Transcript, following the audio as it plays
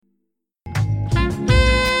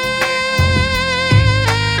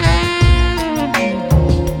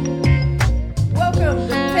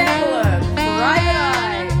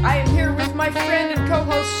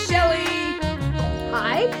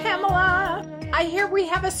I hear we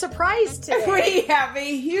have a surprise today. We have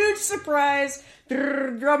a huge surprise.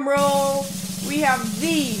 Drum roll. We have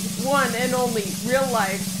the one and only real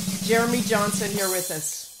life Jeremy Johnson here with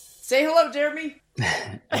us. Say hello, Jeremy.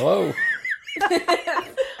 Hello.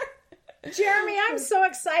 Jeremy, I'm so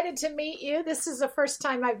excited to meet you. This is the first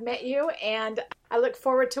time I've met you, and I look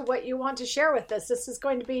forward to what you want to share with us. This is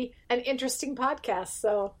going to be an interesting podcast,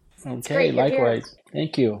 so it's great you're likewise. Here.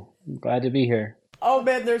 Thank you. I'm glad to be here. Oh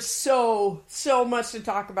man, there's so much to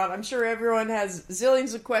talk about. I'm sure everyone has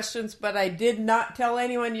zillions of questions, but I did not tell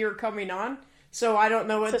anyone you're coming on, so I don't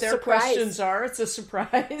know what their questions are. It's a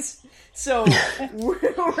surprise. So we're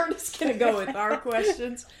just going to go with our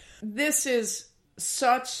questions. This is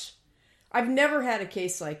such... I've never had a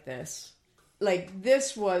case like this. Like,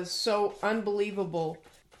 this was so unbelievable.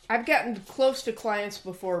 I've gotten close to clients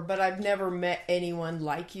before, but I've never met anyone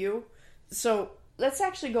like you. So let's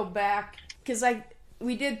actually go back, because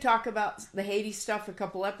we did talk about the Haiti stuff a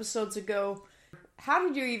couple episodes ago. How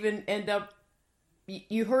did you even end up...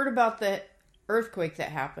 You heard about the earthquake that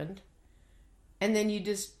happened, and then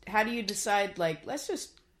how do you decide, like, let's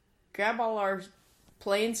just grab all our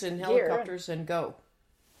planes and helicopters and go?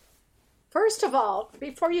 First of all,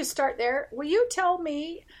 before you start there, will you tell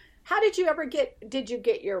me, how did you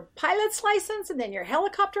get your pilot's license and then your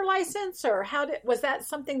helicopter license? Or was that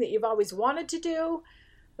something that you've always wanted to do?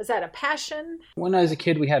 Was that a passion? When I was a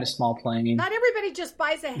kid, we had a small plane. Not everybody just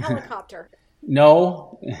buys a helicopter.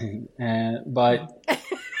 No, but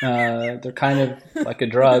they're kind of like a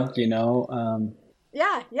drug, you know.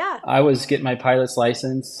 Yeah. I was getting my pilot's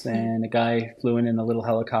license, and a guy flew in a little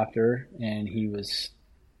helicopter, and he was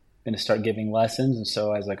going to start giving lessons. And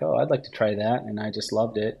so I was like, oh, I'd like to try that. And I just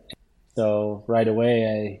loved it. So right away,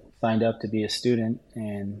 I signed up to be a student.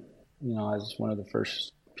 And, you know, I was one of the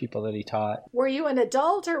first people that he taught. Were you an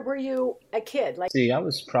adult or were you a kid? I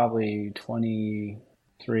was probably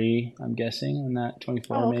 23, I'm guessing, on that,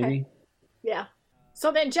 24 maybe. Yeah.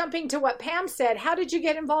 So then jumping to what Pam said, how did you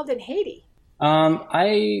get involved in Haiti?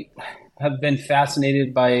 I have been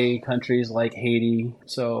fascinated by countries like Haiti.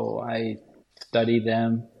 So I study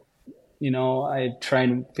them. You know, I try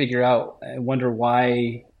and figure out, I wonder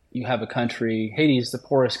why you have a country. Haiti is the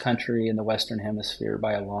poorest country in the Western Hemisphere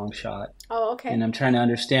by a long shot. Oh, okay. And I'm trying to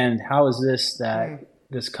understand, how is this that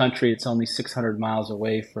this country, it's only 600 miles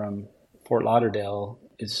away from Fort Lauderdale,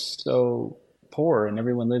 is so poor and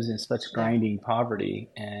everyone lives in such grinding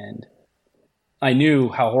poverty. And I knew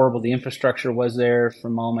how horrible the infrastructure was there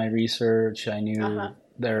from all my research. I knew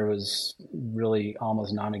there was really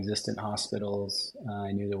almost non-existent hospitals.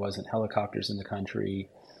 I knew there wasn't helicopters in the country.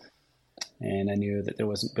 And I knew that there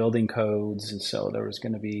wasn't building codes. And so there was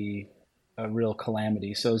going to be a real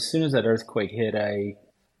calamity. So as soon as that earthquake hit,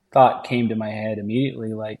 thought came to my head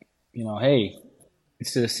immediately, like, you know, hey,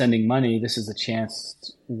 instead of sending money, this is a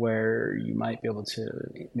chance where you might be able to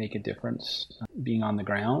make a difference being on the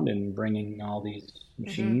ground and bringing all these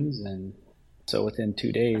machines. And so within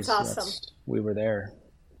 2 days, that's awesome. We were there.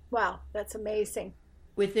 Wow, that's amazing.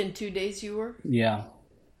 Within 2 days you were? Yeah.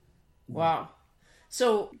 Wow.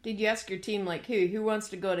 So did you ask your team, like, hey, who wants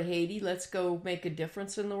to go to Haiti? Let's go make a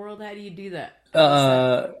difference in the world. How do you do that?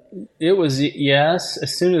 It was, yes.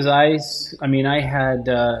 As soon as I had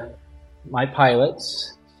my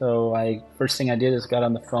pilots. So first thing I did is got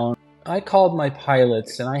on the phone. I called my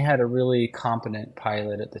pilots, and I had a really competent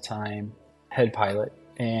pilot at the time, head pilot.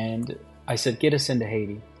 And I said, get us into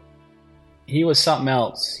Haiti. He was something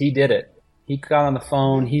else. He did it. He got on the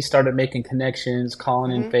phone. He started making connections,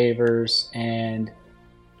 calling in favors. And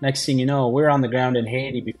next thing you know, we're on the ground in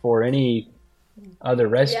Haiti before any other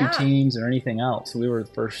rescue teams or anything else. We were the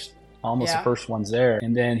first ones there.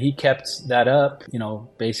 And then he kept that up, you know,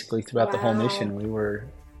 basically throughout the whole mission. We were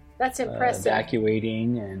that's impressive.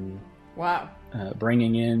 Evacuating and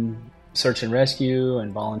bringing in search and rescue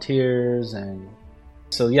and volunteers. And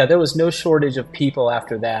so, yeah, there was no shortage of people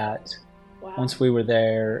after that. Wow. Once we were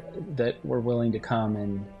there, that were willing to come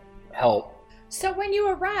and help. So when you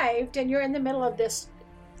arrived and you're in the middle of this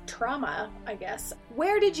trauma, I guess,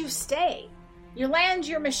 where did you stay? You land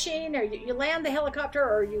your machine, or you land the helicopter,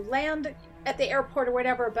 or you land at the airport or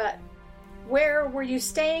whatever, but where were you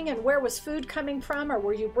staying, and where was food coming from, or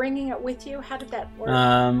were you bringing it with you? How did that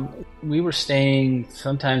work? We were staying,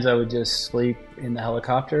 sometimes I would just sleep in the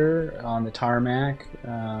helicopter on the tarmac,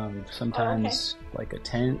 sometimes like a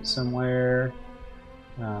tent somewhere.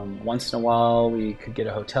 Once in a while we could get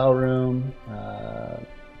a hotel room.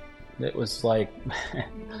 It was like,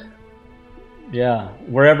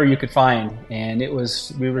 wherever you could find. And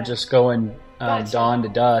we were just going dawn to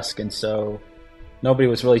dusk. And so nobody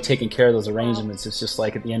was really taking care of those arrangements. It's just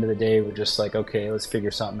like at the end of the day, we're just like, okay, let's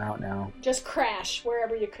figure something out now. Just crash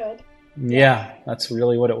wherever you could. Yeah, that's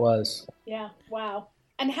really what it was. Yeah, wow.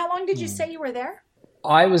 And how long did you say you were there?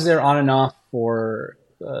 I was there on and off for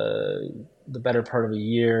the better part of a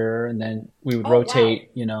year, and then we would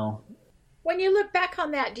rotate, When you look back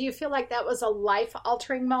on that, do you feel like that was a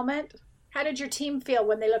life-altering moment? How did your team feel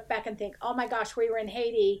when they look back and think, oh my gosh, we were in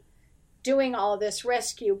Haiti doing all of this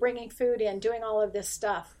rescue, bringing food in, doing all of this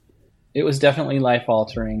stuff? It was definitely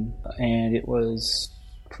life-altering, and it was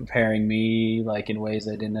preparing me like in ways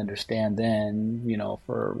I didn't understand then,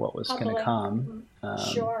 for what was going to come.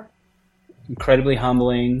 Sure. Incredibly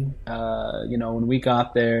humbling. When we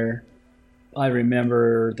got there, I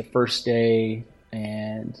remember the first day,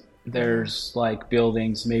 and there's like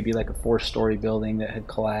buildings, maybe like a 4-story building that had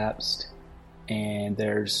collapsed, and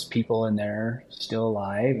there's people in there still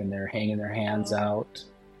alive, and they're hanging their hands out,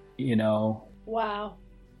 Wow.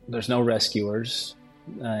 There's no rescuers,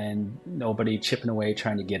 and nobody chipping away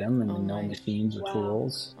trying to get them, and no machines or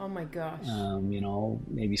tools. Oh my gosh.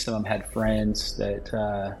 Maybe some of them had friends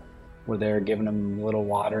that were there giving them a little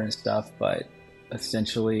water and stuff, but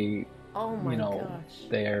essentially, gosh,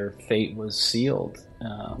 their fate was sealed.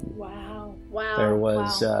 Wow. There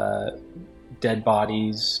was dead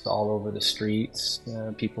bodies all over the streets.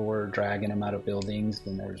 People were dragging them out of buildings,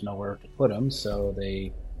 and there was nowhere to put them, so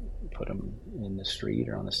they put them in the street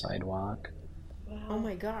or on the sidewalk. Wow. Oh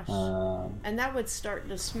my gosh. And that would start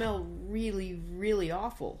to smell really, really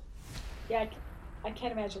awful. Yeah, I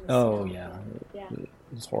can't imagine. Yeah. It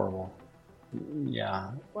was horrible.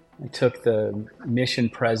 Yeah. I took the mission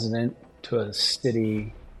president to a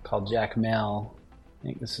city called Jacmel. I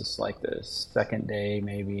think this is like the second day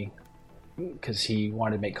maybe, because he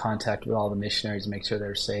wanted to make contact with all the missionaries and make sure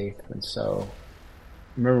they're safe. And so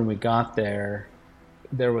I remember when we got there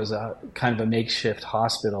was a kind of a makeshift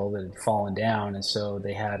hospital that had fallen down, and so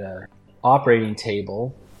they had a operating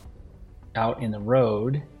table out in the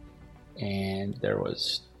road, and there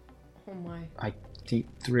was I think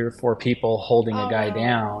 3 or 4 people holding a guy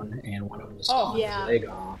down, and one of them was his leg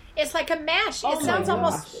off. It's like a MASH. It sounds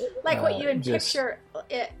almost like what you would picture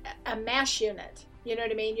a MASH unit. You know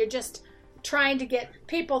what I mean? You're just trying to get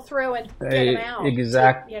people through and get them out.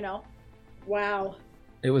 Exactly. Wow.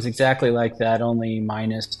 It was exactly like that, only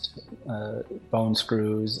minus bone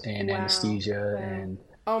screws and anesthesia. And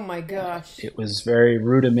oh my gosh. It was very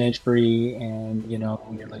rudimentary, and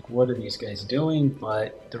you're like, what are these guys doing?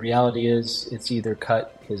 But the reality is, it's either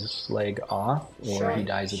cut his leg off or he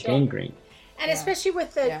dies of gangrene. And especially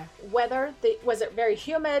with the weather, was it very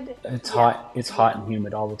humid? It's hot. It's hot and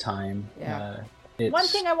humid all the time. Yeah. One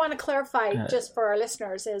thing I want to clarify just for our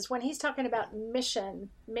listeners is when he's talking about mission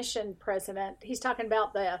president, he's talking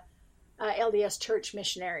about the LDS church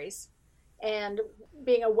missionaries and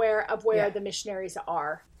being aware of where the missionaries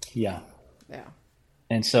are. Yeah. Yeah.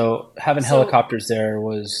 And so having helicopters there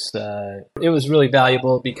was, it was really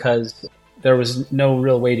valuable because there was no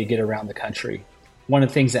real way to get around the country. One of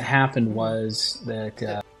the things that happened was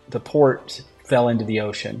that the port fell into the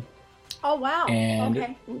ocean. Oh, wow.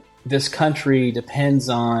 And this country depends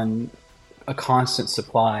on a constant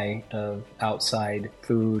supply of outside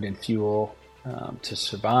food and fuel to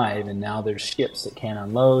survive. And now there's ships that can't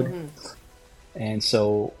unload. Mm-hmm. And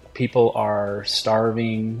so people are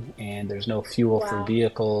starving, and there's no fuel for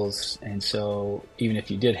vehicles. And so even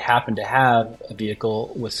if you did happen to have a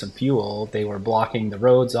vehicle with some fuel, they were blocking the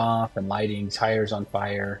roads off and lighting tires on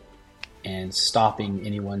fire and stopping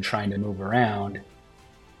anyone trying to move around.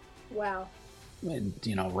 Wow. And,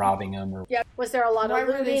 robbing them. Or Was there a lot of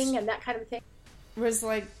looting and that kind of thing? Was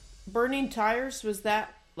like burning tires, was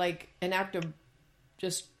that like an act of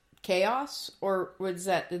just chaos, or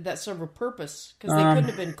did that serve a purpose? Because they couldn't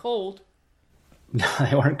have been cold. No,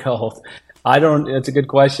 they weren't cold. It's a good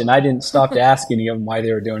question. I didn't stop to ask any of them why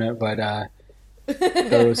they were doing it, but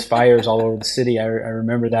there was fires all over the city. I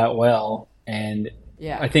remember that well. And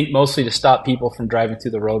I think mostly to stop people from driving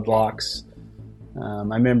through the roadblocks.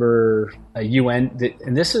 I remember a UN,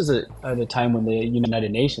 and this is at a time when the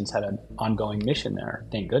United Nations had an ongoing mission there,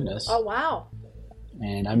 thank goodness. Oh, wow.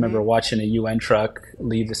 And I remember watching a UN truck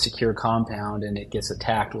leave the secure compound, and it gets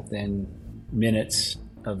attacked within minutes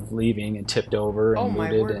of leaving and tipped over and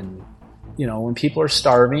looted. And, when people are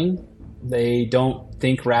starving, they don't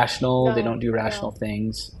think rational, they don't do rational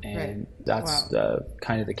things. And that's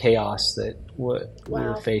kind of the chaos that we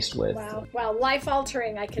were faced with. Wow,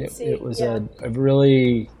 life-altering, I can see. It was a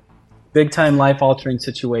really big-time life-altering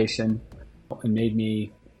situation. It made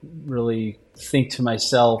me really think to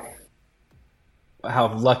myself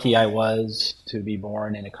how lucky I was to be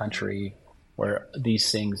born in a country where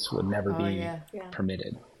these things would never be Yeah.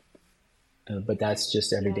 permitted. But that's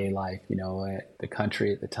just everyday life. You know, the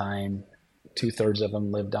country at the time, 2/3 of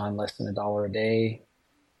them lived on less than $1 a day.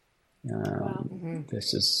 Wow.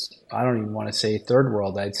 This is, I don't even want to say third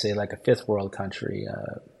world. I'd say like a fifth world country.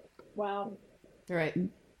 Wow. Right.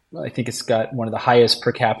 I think it's got one of the highest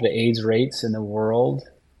per capita AIDS rates in the world.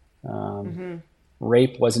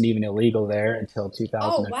 Rape wasn't even illegal there until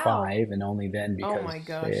 2005, and only then because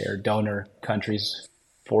their donor countries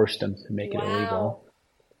forced them to make it illegal.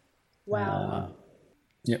 Wow.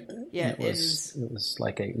 It was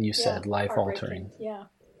like you said, life altering. Yeah.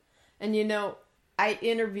 And you know, I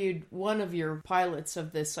interviewed one of your pilots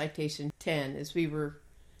of this Citation 10 as we were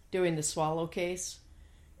doing the Swallow case.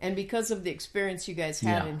 And because of the experience you guys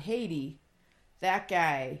had in Haiti, that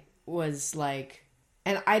guy was like,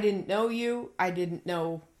 and I didn't know you. I didn't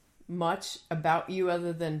know much about you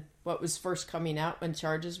other than what was first coming out when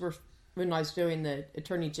I was doing the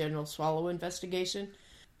Attorney General Swallow investigation.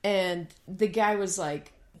 And the guy was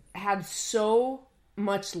like, had so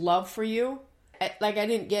much love for you. Like, I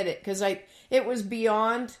didn't get it because it was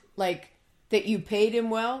beyond like that you paid him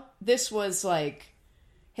well. This was like,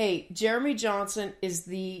 hey, Jeremy Johnson is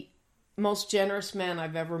the most generous man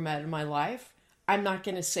I've ever met in my life. I'm not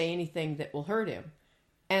going to say anything that will hurt him.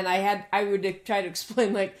 And I would try to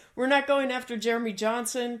explain, like, we're not going after Jeremy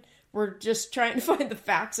Johnson. We're just trying to find the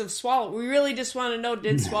facts of Swallow. We really just want to know,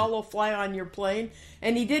 did Swallow fly on your plane?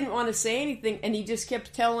 And he didn't want to say anything, and he just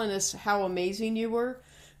kept telling us how amazing you were.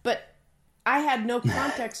 But I had no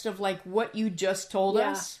context of, like, what you just told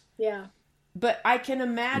us. Yeah. But I can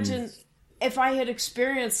imagine if I had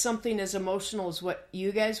experienced something as emotional as what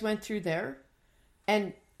you guys went through there,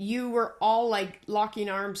 and you were all, like, locking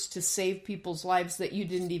arms to save people's lives that you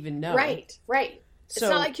didn't even know. Right. So, it's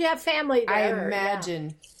not like you have family there. I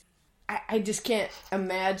imagine... I just can't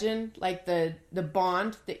imagine like the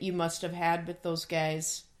bond that you must have had with those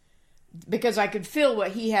guys, because I could feel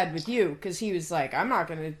what he had with you, because he was like, I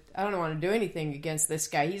don't want to do anything against this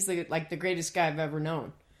guy. He's like the greatest guy I've ever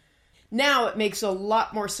known. Now it makes a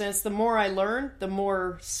lot more sense. The more I learn, the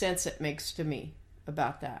more sense it makes to me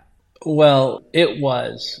about that. Well, it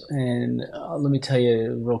was. And let me tell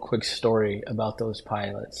you a real quick story about those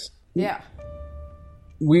pilots. Yeah.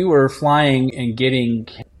 We were flying and getting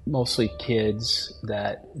mostly kids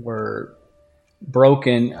that were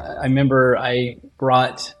broken. I remember I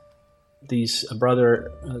brought they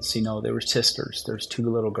were sisters. There's 2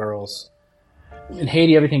 little girls. In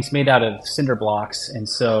Haiti, everything's made out of cinder blocks. And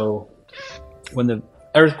so when the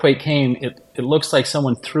earthquake came, it looks like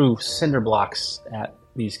someone threw cinder blocks at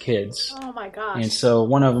these kids. Oh my gosh. And so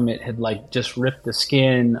one of them, it had like just ripped the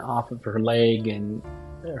skin off of her leg, and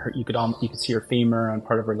you could see her femur on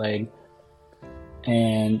part of her leg.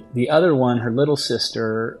 And the other one, her little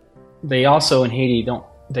sister, they also in Haiti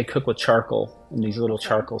they cook with charcoal in these little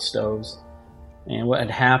charcoal stoves. And what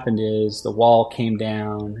had happened is the wall came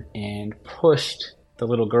down and pushed the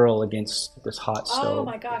little girl against this hot stove. Oh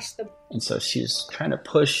my gosh. And so she's trying to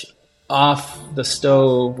push off the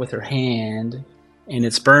stove with her hand, and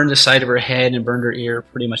it's burned the side of her head and burned her ear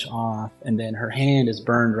pretty much off. And then her hand is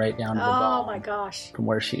burned right down to the bone. Oh my gosh. From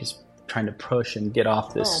where she's trying to push and get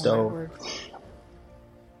off this stove.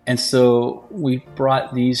 And so we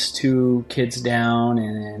brought these 2 kids down,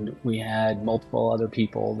 and we had multiple other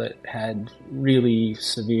people that had really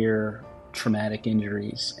severe traumatic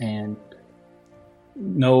injuries and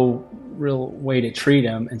no real way to treat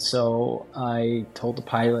them. And so I told the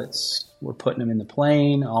pilots, we're putting them in the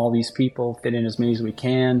plane. All these people, fit in as many as we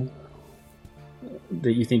can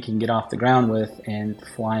that you think you can get off the ground with, and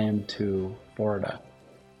fly them to Florida.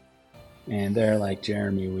 And they're like,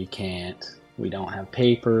 Jeremy, we can't. We don't have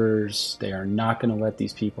papers. They are not going to let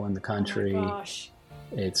these people in the country. Oh my gosh.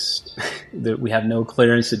 It's we have no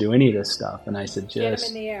clearance to do any of this stuff. And I said, just get them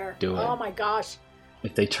in the air. Do it. Oh my gosh.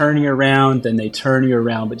 If they turn you around, then they turn you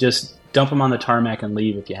around. But just dump them on the tarmac and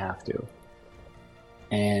leave if you have to.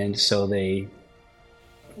 And so they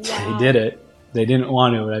did it. They didn't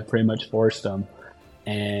want to, but I pretty much forced them.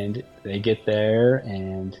 And they get there,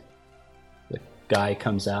 and the guy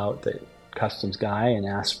comes out, the customs guy, and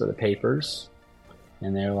asks for the papers.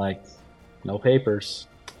 And they're like, no papers.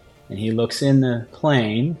 And he looks in the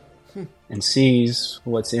plane and sees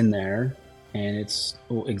what's in there, and it's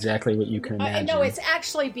exactly what you can imagine. No, it's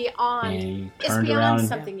actually beyond. It's beyond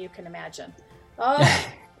something you can imagine. Oh,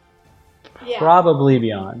 yeah. Probably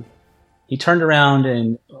beyond. He turned around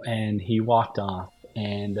and he walked off.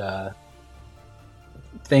 And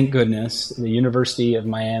thank goodness, the University of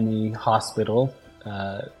Miami Hospital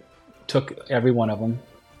took every one of them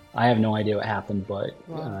I have no idea what happened, but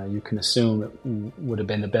you can assume it would have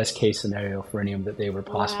been the best case scenario for anyone that they were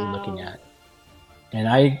possibly looking at. And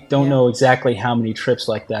I don't know exactly how many trips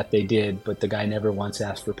like that they did, but the guy never once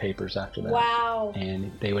asked for papers after that. Wow.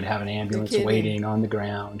 And they would have an ambulance waiting on the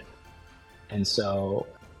ground. And so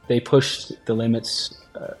they pushed the limits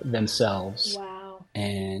themselves. Wow.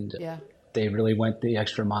 And they really went the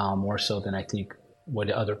extra mile, more so than I think what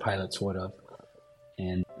other pilots would have.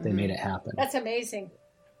 And they made it happen. That's amazing.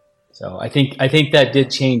 So I think that did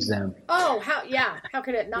change them. Oh, how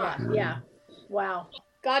could it not? Yeah. Wow.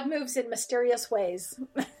 God moves in mysterious ways,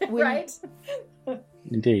 right?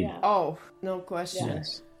 Indeed. Yeah. Oh, no question.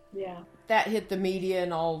 Yes. Yeah. That hit the media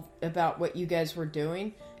and all about what you guys were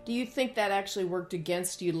doing. Do you think that actually worked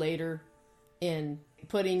against you later in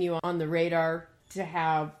putting you on the radar to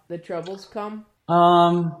have the troubles come?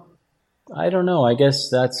 I don't know. I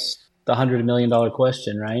guess that's the $100 million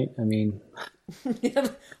question, right? I mean,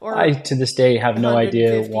 or I to this day have no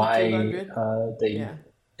idea 150, why 200. they.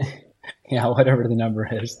 Yeah, whatever the number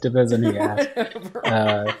is, depends on who you ask.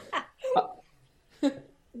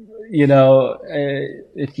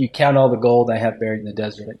 If you count all the gold I have buried in the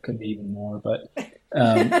desert, it could be even more. But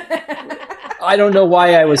I don't know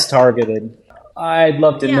why I was targeted. I'd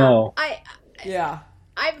love to know.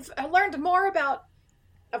 I've learned more about,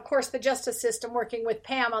 of course, the justice system working with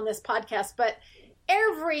Pam on this podcast, but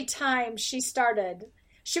every time she started,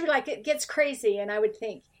 she would like, it gets crazy. And I would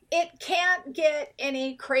think, it can't get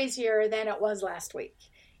any crazier than it was last week.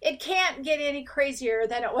 It can't get any crazier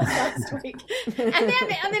than it was last week. And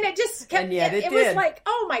then it just kept, and yet it was like,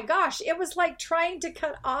 oh my gosh, it was like trying to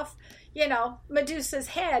cut off, Medusa's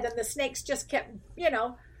head, and the snakes just kept,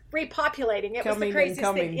 repopulating. It was the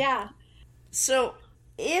craziest thing. Yeah. So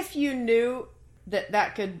if you knew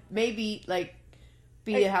that could maybe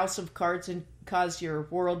be a house of cards and cause your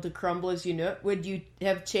world to crumble as you knew it, would you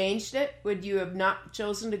have changed it? Would you have not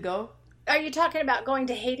chosen to go? Are you talking about going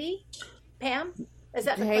to Haiti, Pam? Is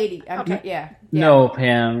that Haiti? Okay. Yeah. No,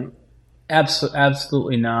 Pam,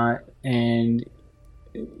 absolutely not. And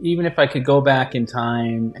even if I could go back in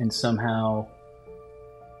time and somehow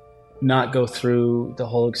not go through the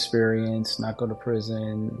whole experience, not go to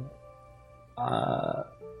prison,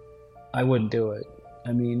 I wouldn't do it.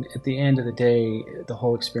 I mean, at the end of the day, the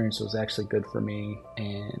whole experience was actually good for me,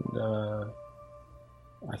 and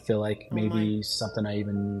I feel like maybe something I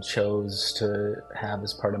even chose to have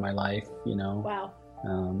as part of my life, Wow.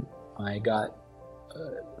 I got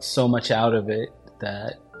so much out of it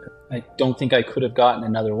that I don't think I could have gotten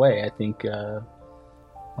another way. I think,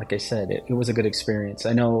 like I said, it was a good experience.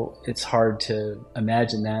 I know it's hard to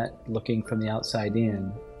imagine that looking from the outside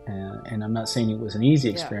in. And I'm not saying it was an easy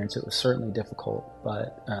experience. It was certainly difficult,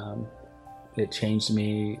 but it changed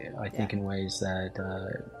me, I think, in ways that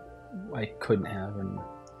I couldn't have. And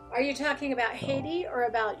are you talking about Haiti or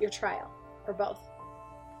about your trial, or both?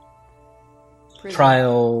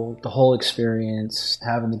 Trial, the whole experience,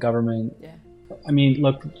 having the government. Yeah. I mean,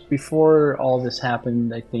 look, before all this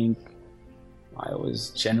happened, I think I was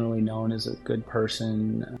generally known as a good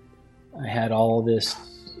person. I had all this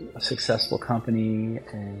a successful company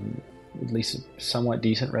and at least a somewhat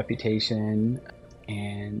decent reputation,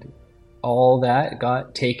 and all that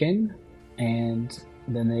got taken, and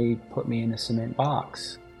then they put me in a cement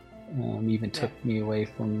box, even took me away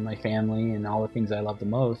from my family and all the things I love the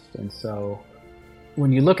most. And so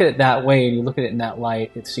when you look at it that way and you look at it in that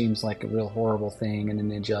light, it seems like a real horrible thing and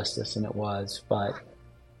an injustice, and it was. But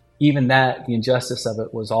even that, the injustice of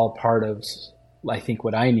it was all part of, I think,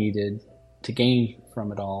 what I needed to gain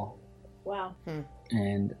from it all. Wow.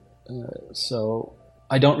 And so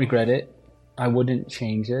I don't regret it. I wouldn't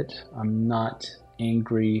change it. I'm not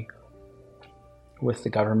angry with the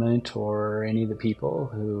government or any of the people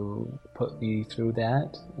who put me through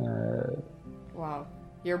that. Wow.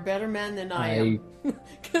 You're a better man than I am.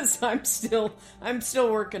 Because I'm still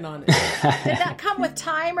working on it. Did that come with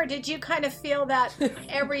time, or did you kind of feel that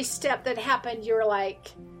every step that happened, you were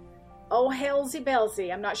like, oh, hellsy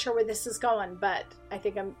bellsy, I'm not sure where this is going, but I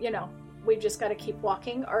think we've just got to keep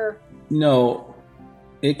walking? Or no,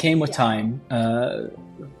 it came with time.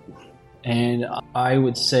 And I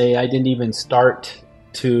would say I didn't even start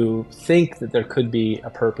to think that there could be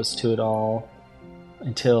a purpose to it all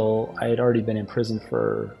until I had already been in prison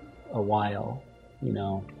for a while, and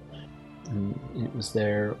it was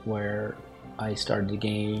there where I started to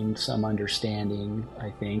gain some understanding, I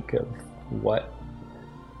think, of what,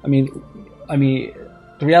 I mean,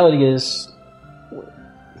 the reality is,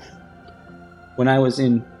 when I was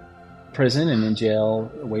in prison and in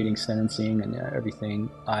jail, awaiting sentencing and everything,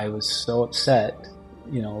 I was so upset,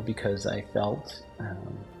 because I felt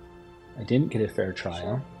I didn't get a fair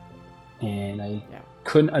trial. and I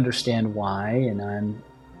couldn't understand why. And I'm,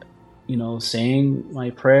 saying my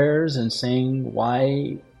prayers and saying,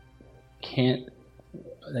 why can't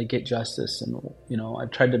I get justice? And,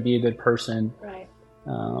 I've tried to be a good person. Right.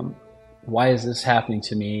 Why is this happening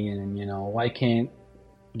to me? And, why can't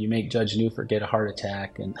you make Judge Newford get a heart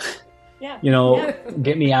attack? And,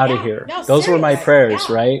 get me out of here. No, those were my prayers,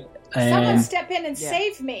 right? And someone step in and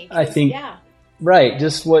save me. I think, right,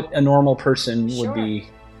 just what a normal person would be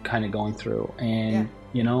kind of going through. And,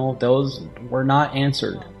 those were not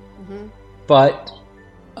answered. Mm-hmm. But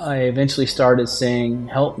I eventually started saying,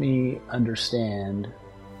 help me understand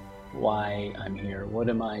why I'm here. What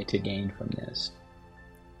am I to gain from this?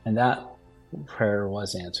 And that prayer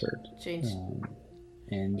was answered. Changed.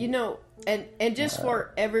 And just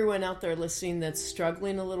for everyone out there listening that's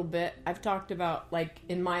struggling a little bit, I've talked about, like,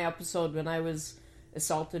 in my episode when I was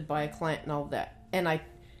assaulted by a client and all that. And I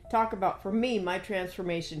talk about, for me, my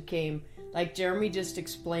transformation came, like Jeremy just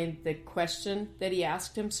explained, the question that he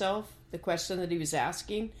asked himself, the question that he was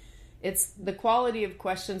asking. It's the quality of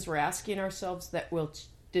questions we're asking ourselves that will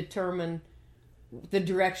determine the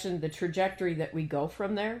direction, the trajectory that we go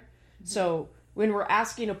from there. Mm-hmm. So when we're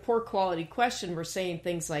asking a poor quality question, we're saying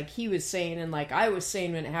things like he was saying, and like I was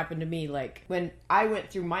saying when it happened to me. Like when I went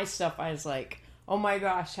through my stuff, I was like, oh my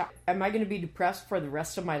gosh, am I going to be depressed for the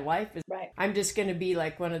rest of my life? Right. I'm just going to be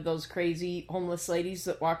like one of those crazy homeless ladies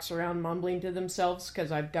that walks around mumbling to themselves because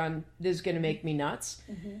this is going to make me nuts.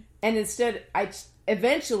 Mm-hmm. And instead,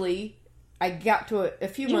 eventually I got to a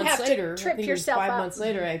few months later, I think it was 5 months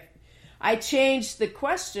later, I changed the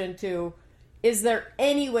question to, is there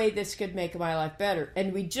any way this could make my life better?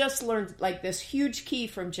 And we just learned like this huge key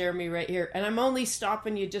from Jeremy right here. And I'm only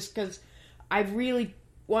stopping you just because I really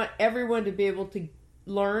want everyone to be able to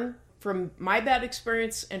learn from my bad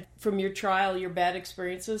experience and from your trial, your bad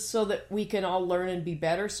experiences, so that we can all learn and be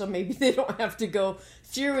better. So maybe they don't have to go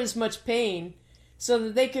through as much pain, so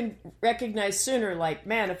that they can recognize sooner, like,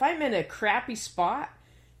 man, if I'm in a crappy spot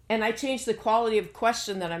and I change the quality of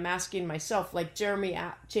question that I'm asking myself, like Jeremy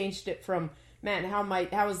changed it from, man,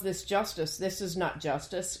 how is this justice? This is not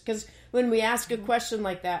justice. Because when we ask a question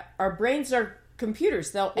like that, our brains are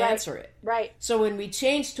computers. They'll answer it. Right. So when we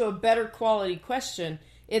change to a better quality question,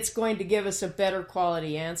 it's going to give us a better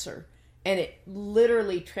quality answer. And it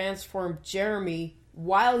literally transformed Jeremy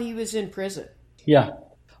while he was in prison. Yeah.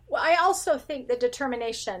 Well, I also think the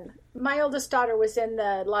determination. My oldest daughter was in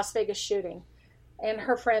the Las Vegas shooting, and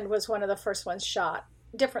her friend was one of the first ones shot.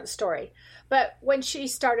 Different story. But when she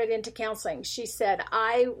started into counseling, she said,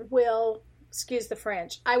 I will, excuse the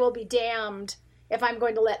French, I will be damned if I'm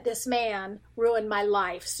going to let this man ruin my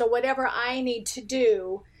life. So whatever I need to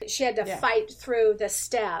do, she had to fight through the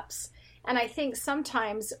steps. And I think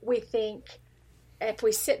sometimes we think if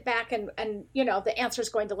we sit back and the answer is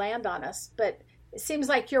going to land on us. But it seems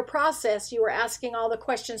like your process, you were asking all the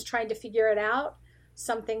questions, trying to figure it out.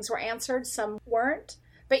 Some things were answered, some weren't.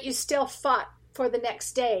 But you still fought for the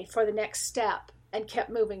next day, for the next step, and kept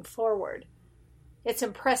moving forward. It's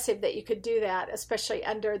impressive that you could do that, especially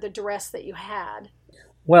under the duress that you had.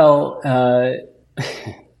 Well,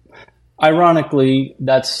 ironically,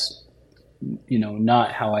 that's,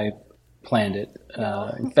 not how I planned it.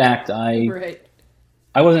 In fact,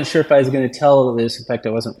 I wasn't sure if I was going to tell this. In fact,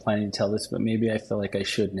 I wasn't planning to tell this, but maybe I feel like I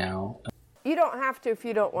should now. You don't have to if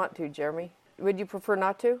you don't want to, Jeremy. Would you prefer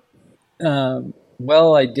not to?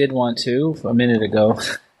 Well, I did want to a minute ago.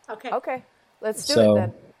 Okay. Let's do it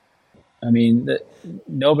then. I mean,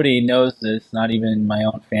 nobody knows this, not even my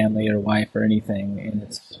own family or wife or anything, and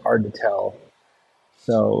it's hard to tell.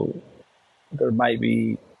 So there might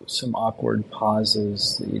be some awkward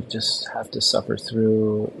pauses that you just have to suffer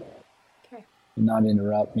through. Okay. And not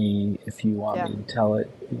interrupt me if you want me to tell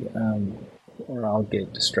it, or I'll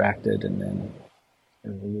get distracted and then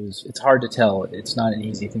we'll lose. It's hard to tell. It's not an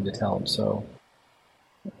easy thing to tell them, so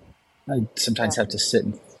I sometimes have to sit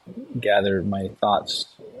and gather my thoughts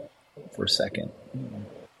for a second.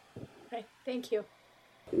 Okay, thank you.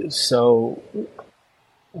 So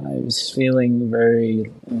I was feeling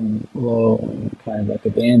very low and kind of like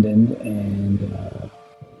abandoned, and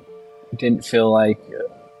didn't feel like,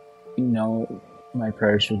 my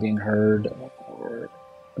prayers were being heard,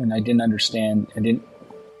 and I didn't understand.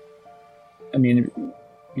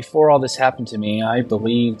 Before all this happened to me, I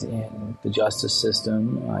believed in the justice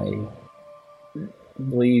system. I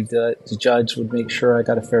believed that the judge would make sure I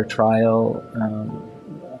got a fair trial.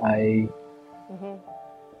 I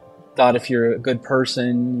thought if you're a good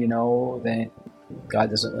person, then God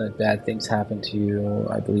doesn't let bad things happen to you.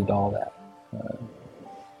 I believed all that.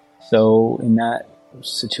 So in that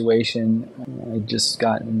situation, I'd just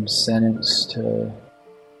gotten sentenced to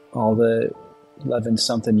all the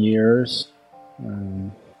 11-something years,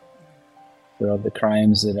 for all the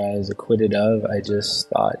crimes that I was acquitted of, I just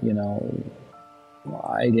thought,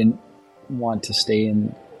 I didn't want to stay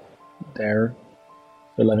in there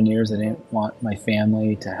for 11 years. I didn't want my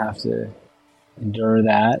family to have to endure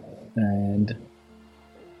that. And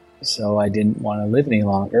so I didn't want to live any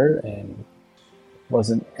longer, and it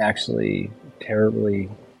wasn't actually a terribly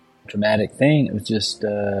dramatic thing. It was just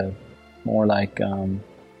more like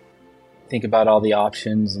think about all the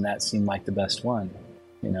options, and that seemed like the best one,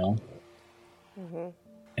 Mm-hmm.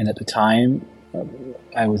 And at the time,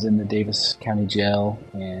 I was in the Davis County Jail,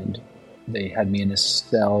 and they had me in a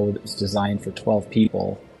cell that was designed for 12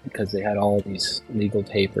 people because they had all of these legal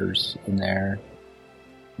papers in there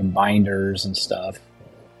and binders and stuff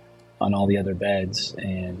on all the other beds.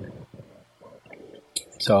 And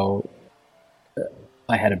so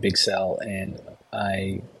I had a big cell, and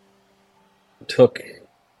I took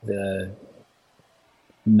the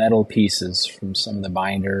metal pieces from some of the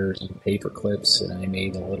binders and paper clips, and I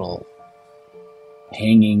made a little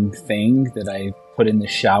hanging thing that I put in the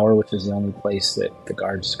shower, which is the only place that the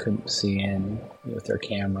guards couldn't see in with their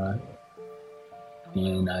camera.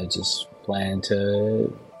 And I just planned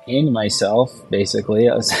to hang myself, basically.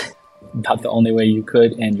 It was about the only way you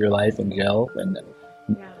could end your life in jail. And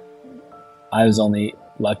I was only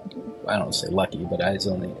lucky, I don't say lucky, but I was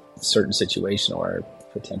only in a certain situation where I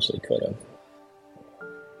potentially could have.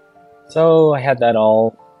 So I had that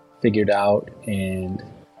all figured out, and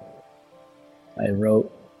I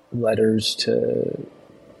wrote letters to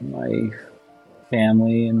my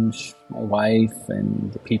family and my wife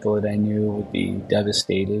and the people that I knew would be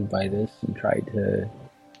devastated by this, and tried to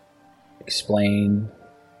explain,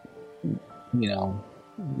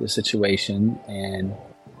 the situation. And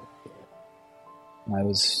I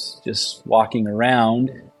was just walking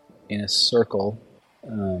around in a circle,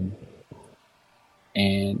 and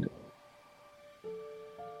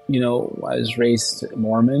I was raised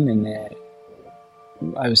Mormon, and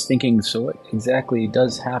I was thinking, so what exactly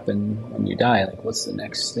does happen when you die? Like, what's the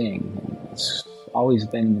next thing? And it's always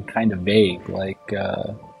been kind of vague. Like,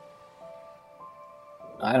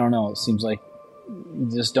 I don't know. It seems like you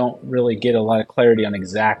just don't really get a lot of clarity on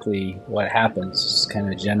exactly what happens. It's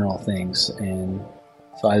kind of general things. And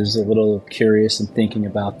so I was a little curious and thinking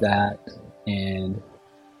about that. And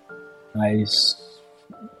I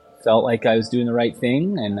felt like I was doing the right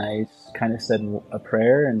thing, and I kind of said a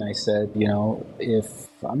prayer, and I said, if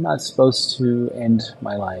I'm not supposed to end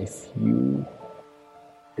my life, you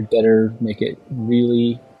better make it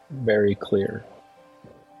really very clear.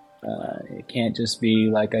 It can't just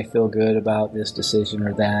be like I feel good about this decision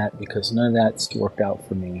or that, because none of that's worked out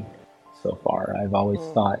for me so far. I've always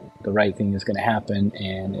thought the right thing is going to happen,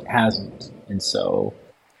 and it hasn't. And so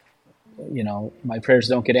my prayers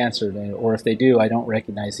don't get answered, or if they do, I don't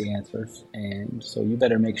recognize the answers. And so you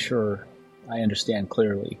better make sure I understand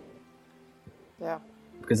clearly. Yeah.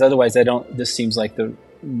 Because otherwise this seems like the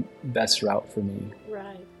best route for me.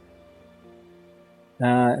 Right.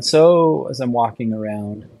 So as I'm walking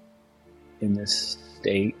around in this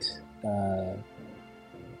state, in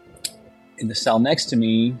the cell next to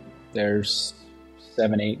me, there's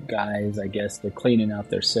 7-8 guys, I guess. They're cleaning out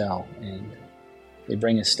their cell, and they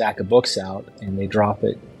bring a stack of books out, and they drop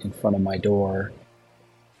it in front of my door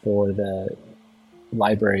for the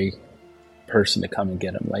library person to come and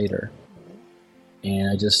get them later. And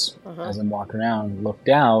I just, as I'm walking around, looked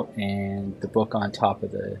out, and the book on top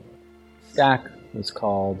of the stack was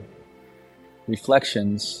called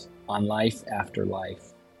Reflections on Life After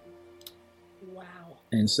Life. Wow.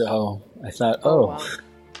 And so I thought, wow.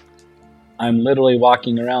 I'm literally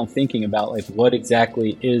walking around thinking about, like, what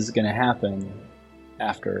exactly is going to happen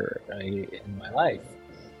after I end my life.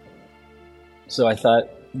 So I thought,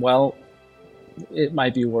 well, it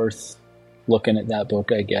might be worth looking at that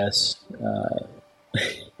book, I guess.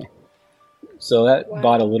 So that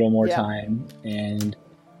bought a little more time. And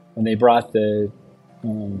when they brought the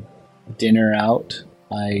dinner out,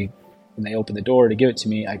 when they opened the door to give it to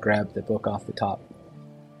me, I grabbed the book off the top.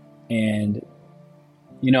 And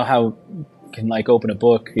you know how you can open a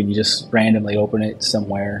book and you just randomly open it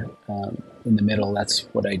somewhere in the middle? That's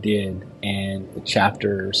what I did. And the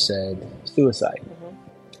chapter said suicide.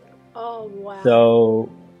 Oh, wow. So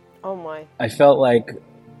I felt like,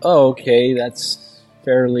 okay, that's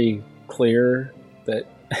fairly clear, but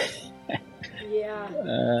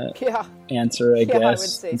answer, I guess. I would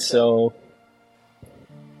say so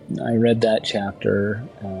I read that chapter,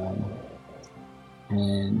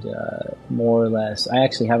 and more or less, I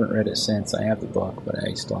actually haven't read it since. I have the book, but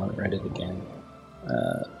I still haven't read it again.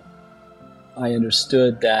 I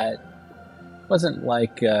understood that wasn't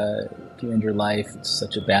like if you end your life, it's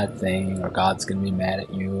such a bad thing, or God's going to be mad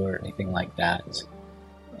at you, or anything like that.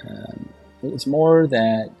 It was more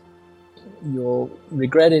that you'll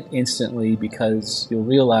regret it instantly because you'll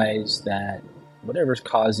realize that whatever's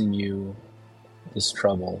causing you this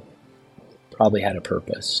trouble probably had a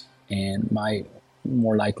purpose, and might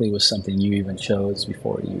more likely was something you even chose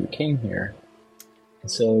before you came here. And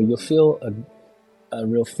so you'll feel a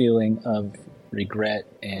real feeling of regret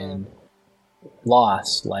and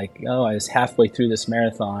loss, like, oh, I was halfway through this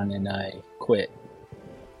marathon and I quit.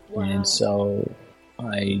 Wow. And so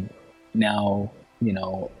I now,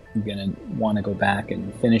 I'm going to want to go back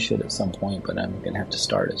and finish it at some point, but I'm going to have to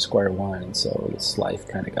start at square one. And so this life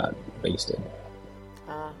kind of got wasted.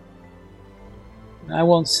 I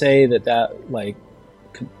won't say that like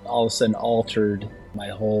all of a sudden altered my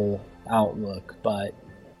whole outlook, but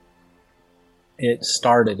it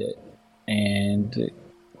started it, and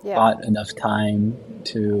bought enough time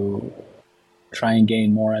to try and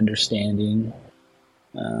gain more understanding.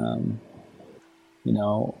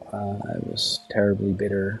 I was terribly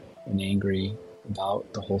bitter and angry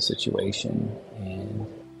about the whole situation, and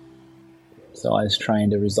so I was trying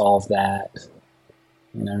to resolve that.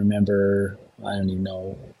 And I remember, I don't even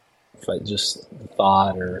know if I just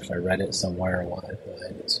thought or if I read it somewhere or what, but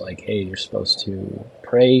it's like, hey, you're supposed to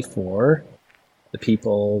pray for the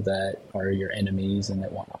people that are your enemies and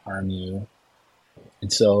that want to harm you.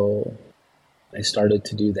 And so I started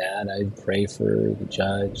to do that. I'd pray for the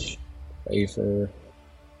judge, pray for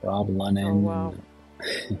Rob Lunnan,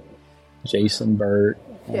 Jason Burt.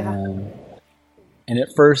 And at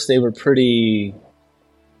first they were pretty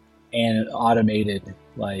automated,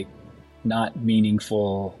 like not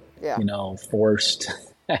meaningful, forced.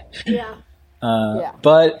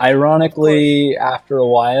 But ironically, after a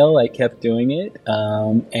while, I kept doing it,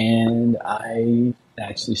 and I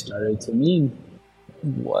actually started to mean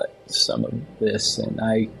what some of this. And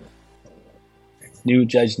I knew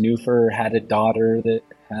Judge Newfer had a daughter that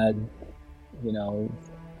had,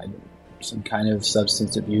 some kind of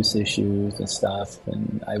substance abuse issues and stuff.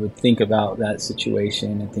 And I would think about that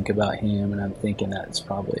situation and think about him, and I'm thinking that's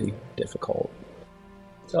probably difficult.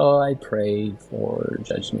 So I pray for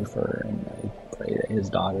Judge Newfer, and I pray that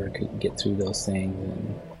his daughter could get through those things,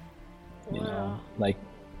 and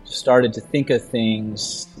started to think of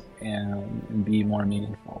things and be more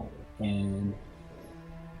meaningful. And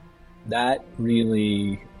that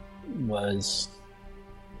really was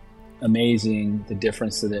amazing, the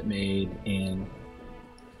difference that it made in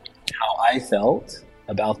how I felt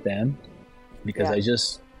about them, because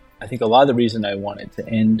I think a lot of the reason I wanted to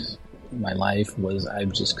end my life was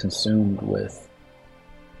I'm just consumed with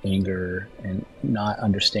anger and not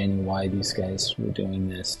understanding why these guys were doing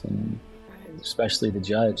this, and especially the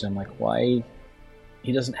judge. I'm like, why?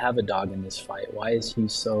 He doesn't have a dog in this fight. Why is he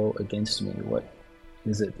so against me? What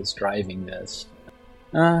is it that's driving this?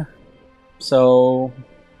 So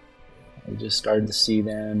I just started to see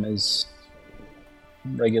them as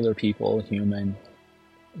regular people, human.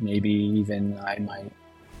 Maybe even I might,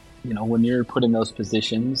 when you're put in those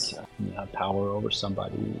positions, you have power over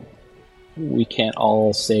somebody. We can't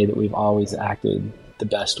all say that we've always acted the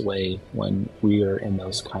best way when we are in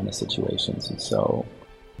those kind of situations. And so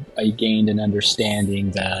I gained an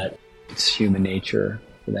understanding that it's human nature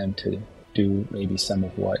for them to do maybe some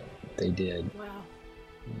of what they did. Wow.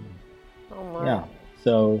 Oh my. Yeah.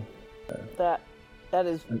 So that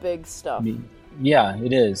is big stuff. Yeah,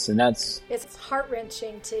 it is. And it's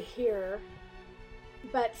heart-wrenching to hear,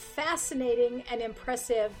 but fascinating and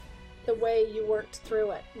impressive the way you worked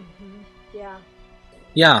through it. Mm-hmm. Yeah.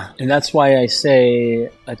 Yeah, and that's why I say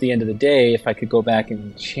at the end of the day, if I could go back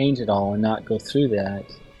and change it all and not go through that,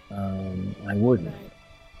 I wouldn't. Right.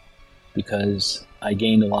 Because I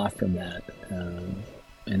gained a lot from that.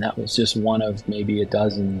 And that was just one of maybe a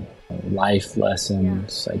dozen life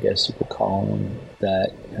lessons, I guess you could call them,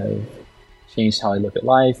 that have changed how I look at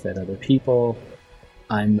life, at other people.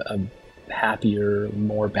 I'm a happier,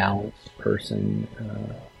 more balanced person.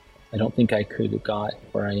 I don't think I could have got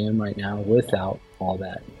where I am right now without all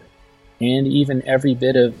that. And even every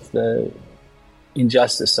bit of the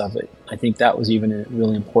injustice of it. I think that was even a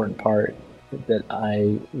really important part, that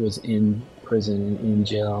I was in prison and in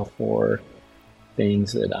jail for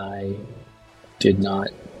things that I did not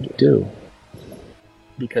do.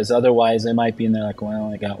 Because otherwise I might be in there like,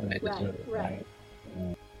 well, I got what I deserved. Right.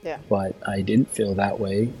 But I didn't feel that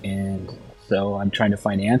way, and so I'm trying to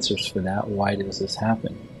find answers for that. Why does this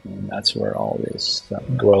happen? And that's where all this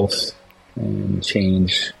growth and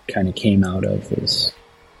change kind of came out of, is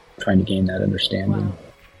trying to gain that understanding. Wow.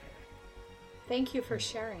 Thank you for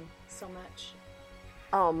sharing so much.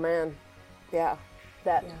 Oh man, Yeah.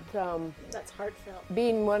 That's heartfelt.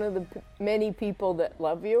 Being one of the many people that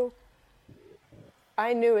love you,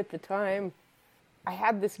 I knew at the time, I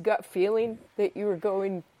had this gut feeling that you were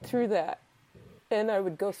going through that. And I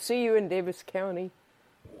would go see you in Davis County.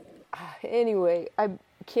 Anyway, I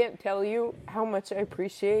can't tell you how much I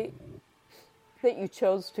appreciate that you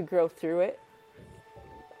chose to grow through it.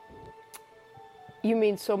 You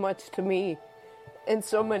mean so much to me and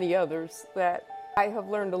so many others that I have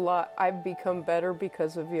learned a lot. I've become better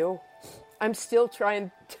because of you. I'm still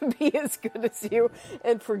trying to be as good as you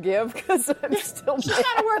and forgive because I'm still. She's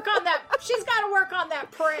got to work on that. She's got to work on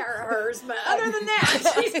that prayer of hers. But other than that,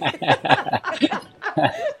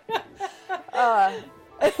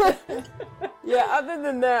 yeah. Other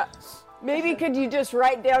than that, maybe could you just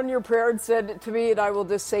write down your prayer and send it to me, and I will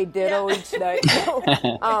just say ditto each night.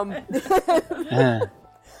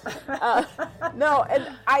 No, and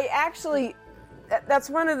I actually, that's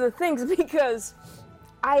one of the things because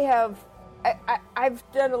I've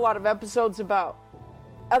done a lot of episodes about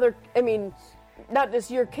not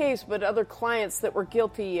just your case, but other clients that were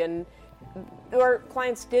guilty or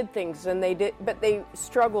clients did things but they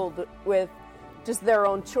struggled with just their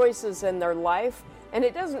own choices in their life. And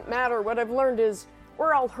it doesn't matter. What I've learned is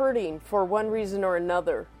we're all hurting for one reason or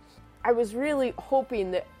another. I was really hoping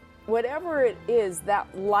that whatever it is,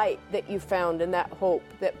 that light that you found and that hope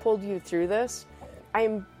that pulled you through this,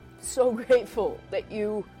 I'm so grateful that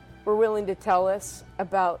you were willing to tell us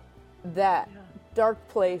about that dark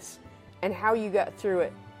place and how you got through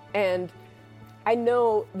it. And I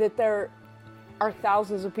know that there are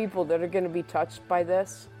thousands of people that are going to be touched by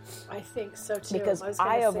this. I think so too. Because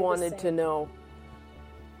I have wanted to know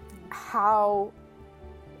how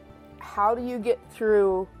do you get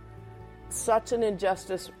through such an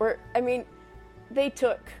injustice where, they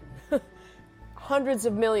took hundreds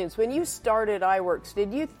of millions. When you started iWorks,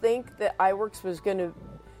 did you think that iWorks was going to,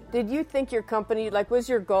 did you think your company, was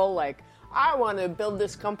your goal, I want to build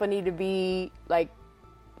this company to be,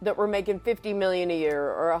 that we're making $50 million a year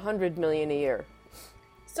or $100 million a year?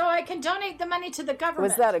 So I can donate the money to the government.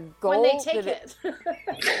 Was that a goal? When they take it.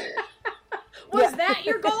 Was that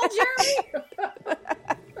your goal,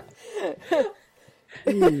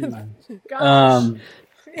 Jeremy?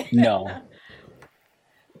 No.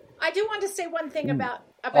 I do want to say one thing about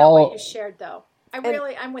what you shared, though.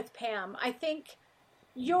 I'm with Pam. I think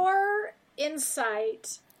your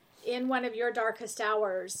insight in one of your darkest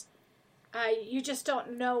hours, you just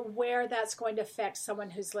don't know where that's going to affect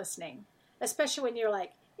someone who's listening. Especially when you're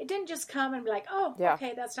like, it didn't just come and be like,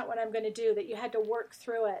 okay, that's not what I'm going to do. That you had to work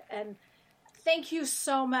through it. And thank you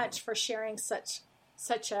so much for sharing such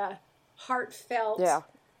a heartfelt,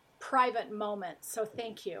 private moment. So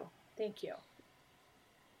thank you. Thank you.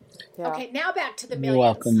 Yeah. Okay, now back to the millions. You're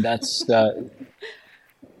welcome. That's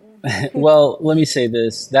well, let me say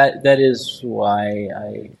this. That is why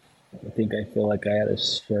I think I feel like I had to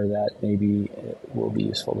share that. Maybe it will be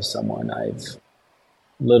useful to someone. I've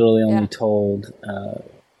literally only told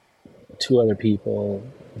 2 other people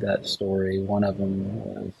that story. One of them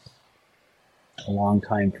was a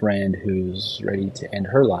longtime friend who's ready to end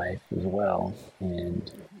her life as well.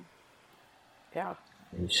 And I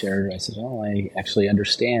shared, I said, I actually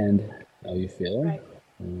understand how you feel. Right.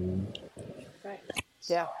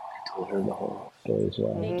 So I told her the whole story as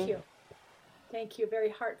well. Thank you. Thank you. Very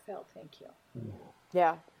heartfelt. Thank you.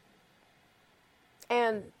 Yeah.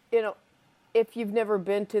 And, if you've never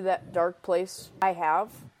been to that dark place, I have,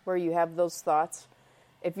 where you have those thoughts.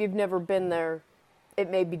 If you've never been there, it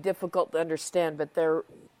may be difficult to understand, but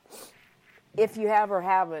if you have or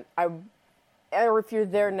haven't, or if you're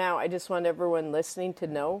there now, I just want everyone listening to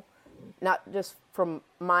know, not just from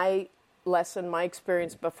my lesson, my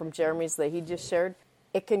experience, but from Jeremy's that he just shared,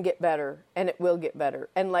 it can get better, and it will get better.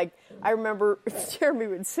 And I remember Jeremy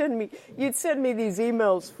you'd send me these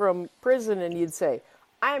emails from prison, and you'd say,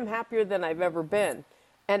 I am happier than I've ever been.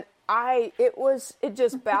 And it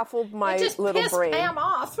just baffled my little brain. Pam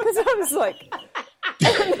off. Because I was like,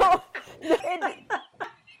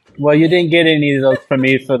 well, you didn't get any of those from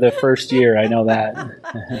me for the first year. I know that.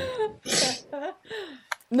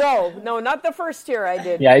 No, not the first year I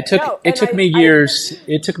did. Yeah, it took me years.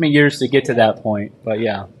 It took me years to get to that point, but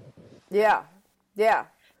yeah. Yeah.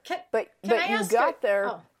 But you got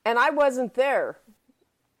there, and I wasn't there.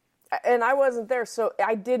 So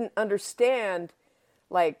I didn't understand,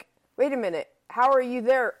 wait a minute, how are you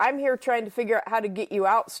there? I'm here trying to figure out how to get you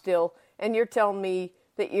out still, and you're telling me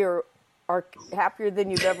that you are happier than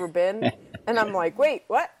you've ever been? And I'm like, wait,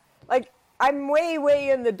 what? I'm way, way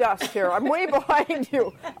in the dust here. I'm way behind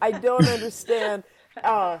you. I don't understand.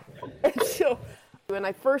 And so When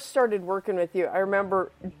I first started working with you, I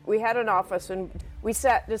remember we had an office and we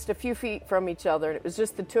sat just a few feet from each other. And it was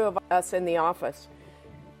just the two of us in the office.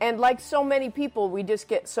 And like so many people, we just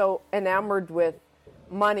get so enamored with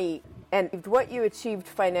money. And what you achieved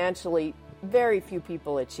financially, very few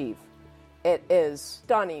people achieve. It is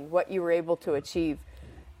stunning what you were able to achieve.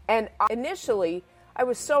 And initially, I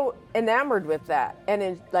was so enamored with that. And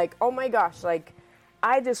it's like, oh my gosh, like,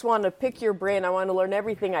 I just want to pick your brain. I want to learn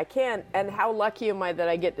everything I can. And how lucky am I that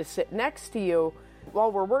I get to sit next to you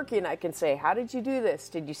while we're working? I can say, how did you do this?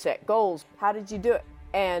 Did you set goals? How did you do it?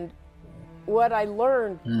 And what I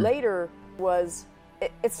learned later was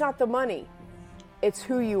it's not the money. It's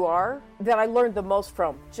who you are that I learned the most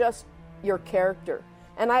from, just your character.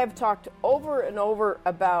 And I have talked over and over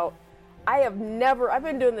about, I've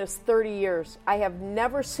been doing this 30 years. I have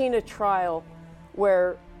never seen a trial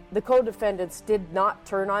where the co-defendants did not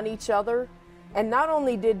turn on each other. And not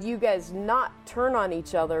only did you guys not turn on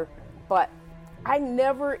each other, but I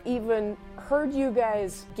never even heard you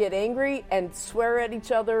guys get angry and swear at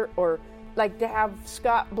each other, or like to have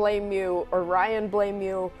Scott blame you or Ryan blame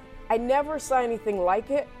you. I never saw anything like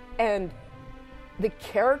it. And the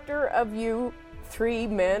character of you three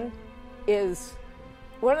men is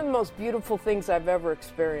one of the most beautiful things I've ever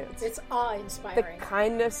experienced. It's awe-inspiring. The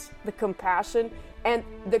kindness, the compassion, and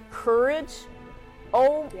the courage.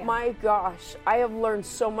 Oh my gosh, I have learned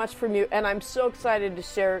so much from you, and I'm so excited to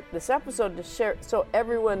share this episode, to share so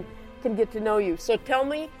everyone can get to know you. So tell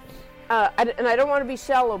me, and I don't want to be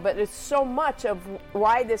shallow, but it's so much of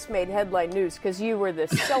why this made headline news, because you were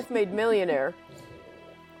this self-made millionaire.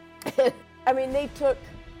 I mean, they took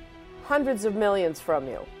hundreds of millions from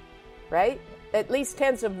you, right? At least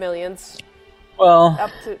tens of millions. Well,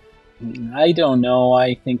 up to... I don't know.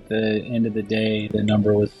 I think the end of the day, the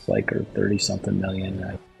number was like 30-something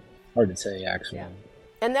million. Hard to say, actually. Yeah.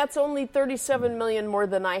 And that's only 37 million more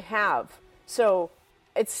than I have. So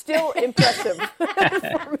it's still impressive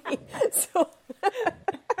for me. So...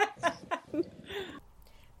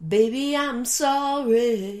 Baby, I'm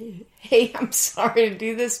sorry. Hey, I'm sorry to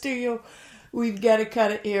do this to you. We've got to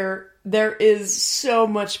cut it here. There is so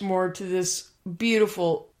much more to this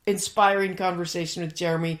beautiful, inspiring conversation with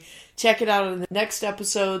Jeremy. Check it out in the next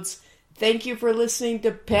episodes. Thank you for listening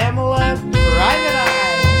to Pamela Private Eye.